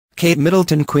Kate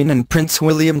Middleton Queen and Prince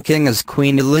William King as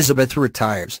Queen Elizabeth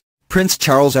retires, Prince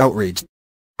Charles outraged.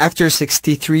 After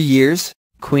 63 years,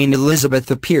 Queen Elizabeth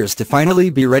appears to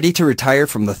finally be ready to retire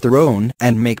from the throne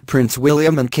and make Prince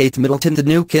William and Kate Middleton the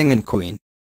new King and Queen.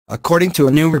 According to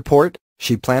a new report,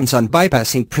 she plans on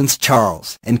bypassing Prince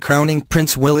Charles and crowning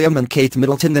Prince William and Kate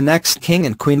Middleton the next King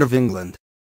and Queen of England.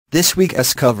 This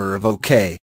week's cover of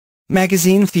OK!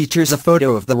 Magazine features a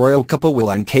photo of the royal couple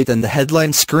Will and Kate and the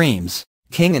headline screams,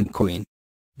 King and Queen.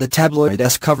 The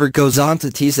tabloid-esque cover goes on to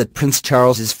tease that Prince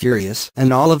Charles is furious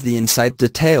and all of the inside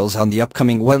details on the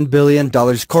upcoming $1 billion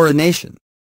coronation.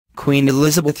 Queen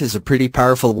Elizabeth is a pretty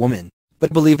powerful woman,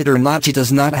 but believe it or not, she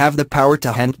does not have the power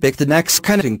to handpick the next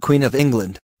King and Queen of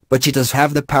England, but she does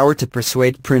have the power to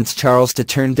persuade Prince Charles to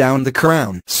turn down the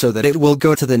crown so that it will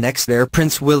go to the next heir,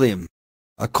 Prince William.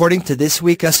 According to this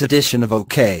week's edition of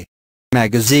OK!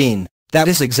 Magazine, that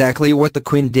is exactly what the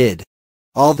Queen did.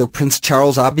 Although Prince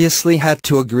Charles obviously had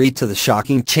to agree to the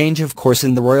shocking change of course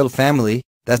in the royal family,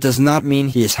 that does not mean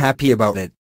he is happy about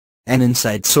it. An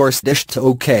inside source dished to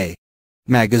OK!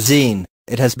 Magazine,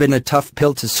 it has been a tough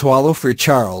pill to swallow for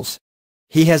Charles.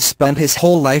 He has spent his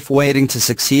whole life waiting to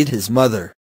succeed his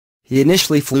mother. He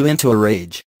initially flew into a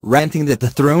rage, ranting that the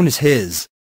throne is his.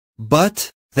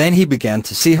 But then he began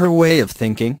to see her way of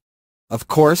thinking. Of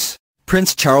course,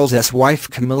 Prince Charles's wife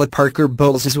Camilla Parker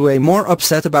Bowles is way more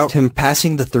upset about him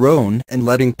passing the throne and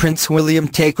letting Prince William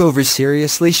take over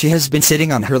seriously. She has been sitting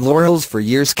on her laurels for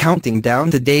years, counting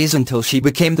down the days until she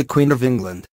became the Queen of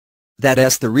England.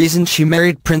 That's the reason she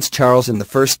married Prince Charles in the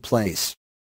first place.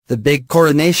 The big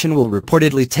coronation will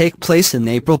reportedly take place in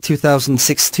April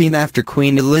 2016 after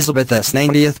Queen Elizabeth's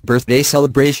 90th birthday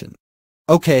celebration.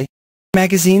 OK!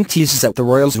 Magazine teases that the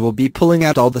royals will be pulling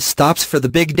out all the stops for the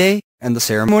big day, and the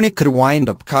ceremony could wind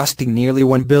up costing nearly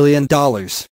 $1 billion.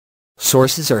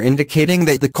 Sources are indicating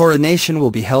that the coronation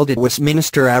will be held at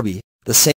Westminster Abbey, the same